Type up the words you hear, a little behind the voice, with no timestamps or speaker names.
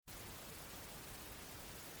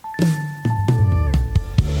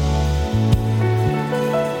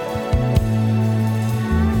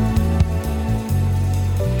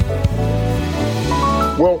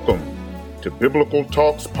to Biblical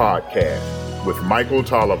Talks Podcast with Michael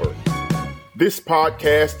Tolliver. This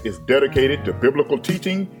podcast is dedicated to biblical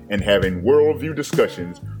teaching and having worldview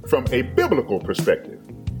discussions from a biblical perspective.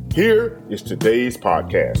 Here is today's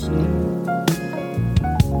podcast.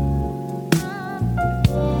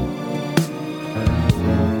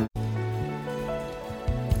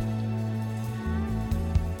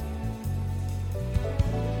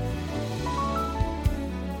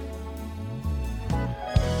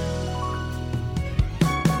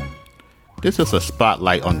 This is a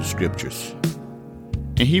spotlight on the scriptures.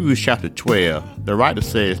 In Hebrews chapter 12, the writer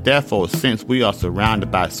says, "Therefore, since we are surrounded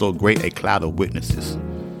by so great a cloud of witnesses,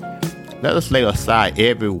 let us lay aside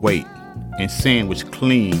every weight and sin which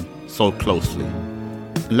cling so closely.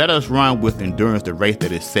 And let us run with endurance the race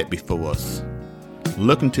that is set before us,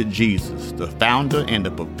 looking to Jesus, the founder and the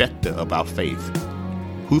perfecter of our faith,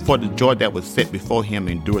 who for the joy that was set before him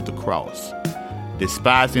endured the cross,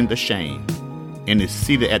 despising the shame, and is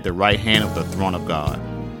seated at the right hand of the throne of God."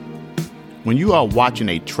 When you are watching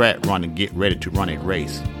a track run and get ready to run a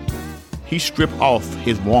race, he stripped off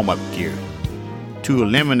his warm-up gear to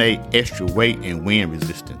eliminate extra weight and wind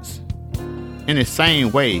resistance. In the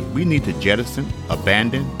same way, we need to jettison,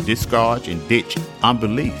 abandon, discard, and ditch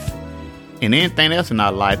unbelief and anything else in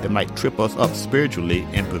our life that might trip us up spiritually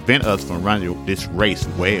and prevent us from running this race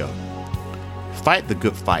well. Fight the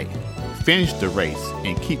good fight, finish the race,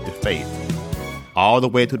 and keep the faith all the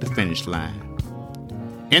way to the finish line.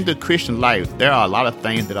 In the Christian life, there are a lot of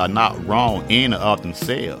things that are not wrong in and of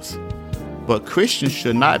themselves, but Christians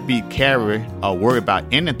should not be carried or worried about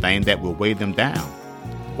anything that will weigh them down.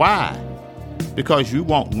 Why? Because you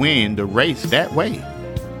won't win the race that way.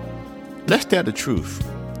 Let's tell the truth.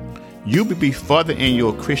 You would be further in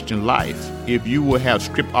your Christian life if you would have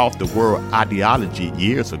stripped off the world ideology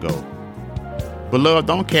years ago. Beloved,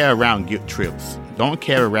 don't carry around guilt trips. Don't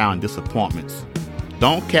carry around disappointments.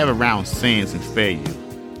 Don't carry around sins and failure.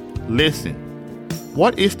 Listen,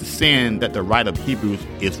 what is the sin that the writer of Hebrews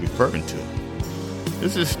is referring to?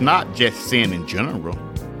 This is not just sin in general.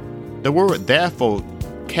 The word therefore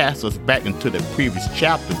casts us back into the previous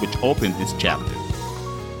chapter, which opened this chapter,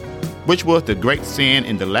 which was the great sin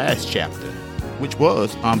in the last chapter, which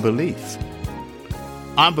was unbelief.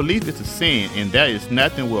 Unbelief is a sin, and there is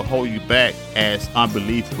nothing will hold you back as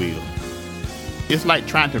unbelief will. It's like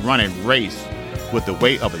trying to run a race with the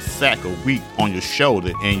weight of a sack of wheat on your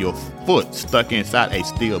shoulder and your foot stuck inside a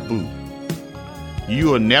steel boot. You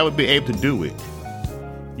will never be able to do it.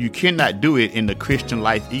 You cannot do it in the Christian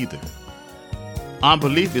life either.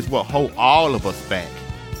 Unbelief is what holds all of us back.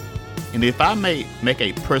 And if I may make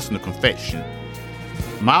a personal confession,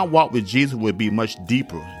 my walk with Jesus would be much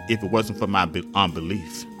deeper if it wasn't for my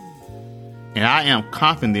unbelief. And I am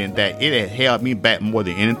confident that it has held me back more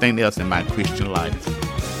than anything else in my Christian life.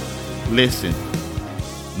 Listen,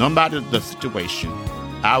 no matter the situation,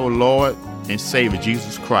 our Lord and Savior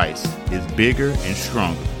Jesus Christ is bigger and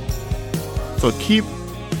stronger. So keep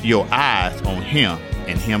your eyes on Him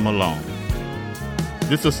and Him alone.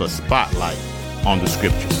 This is a spotlight on the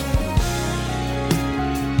scriptures.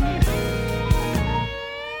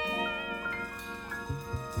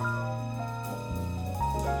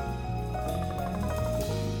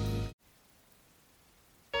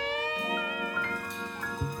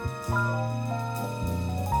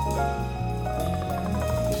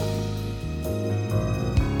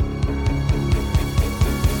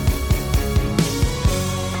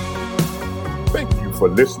 For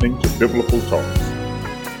listening to Biblical Talks.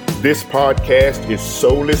 This podcast is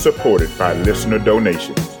solely supported by listener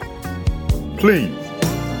donations. Please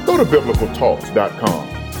go to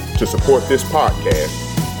biblicaltalks.com to support this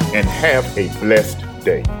podcast and have a blessed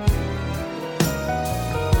day.